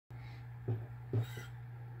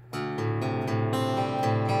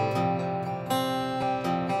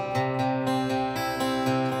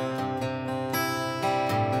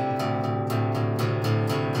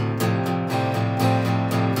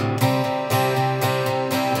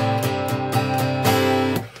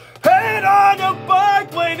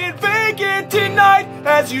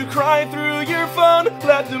As you cry through your phone,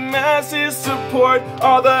 let the masses support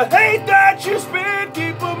all the hate that you spit.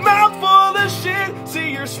 Keep a mouth full of shit.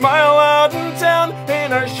 See your smile out in town,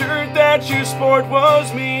 and our shirt that you sport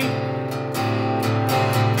was me.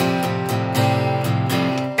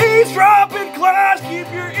 Eavesdrop in class,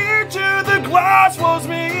 keep your ear to the glass was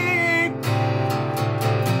me.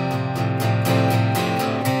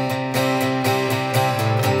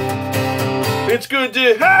 It's good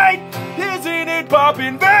to hate, isn't it?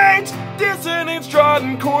 Popping veins, dissonance,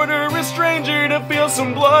 trodden quarter, a stranger to feel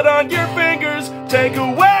some blood on your fingers. Take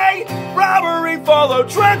away robbery, follow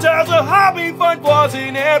trends as a hobby, find flaws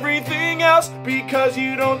in everything else because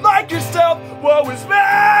you don't like yourself. Woe is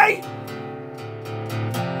me.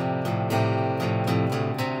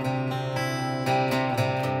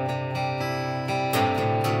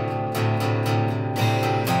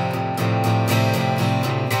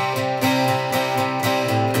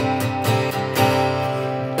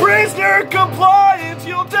 Compliance,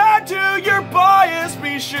 you'll die to your bias.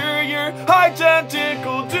 Be sure you're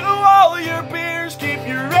identical to all your peers. Keep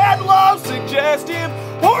your head low, suggestive,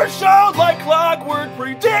 horse show like clockwork,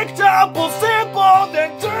 predictable, simple.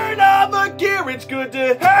 Then turn on the gear. It's good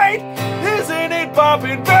to hate, isn't it?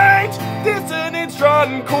 Popping veins, dissonance,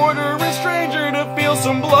 trodden quarter, a stranger to feel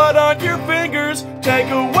some blood on your fingers. Take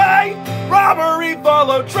away robbery,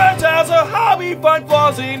 follow trends as a hobby, find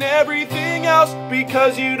flaws in everything else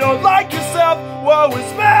because you don't like yourself. Woe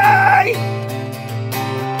is me.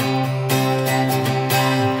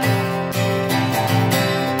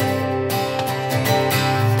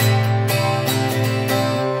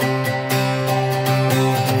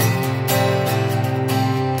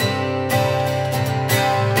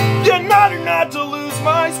 Not to lose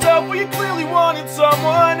myself, we clearly wanted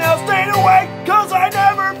someone else. Stayed away, cause I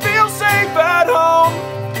never feel safe at home.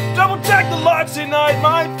 Double check the locks tonight,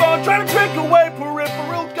 my phone, trying to trick away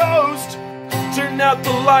peripheral ghost. Turn out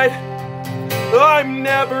the light, I'm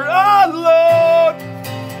never alone.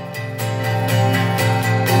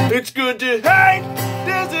 It's good to hate,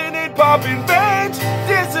 isn't it? Popping veins,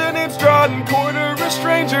 dissonance, trodden quarter, a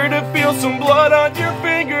stranger to feel some blood on your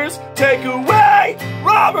fingers. Take away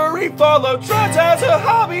robbery, follow trends as a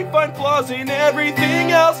hobby, find flaws in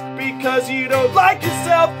everything else because you don't like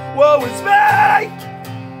yourself. Woe is me.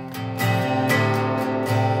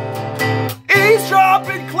 Eavesdrop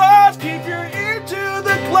in class, keep your ear to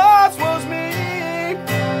the glass was me.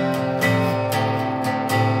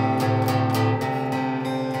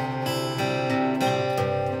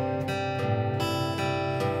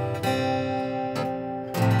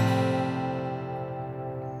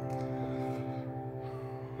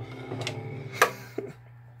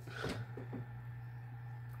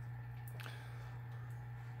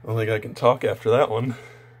 I don't think I can talk after that one.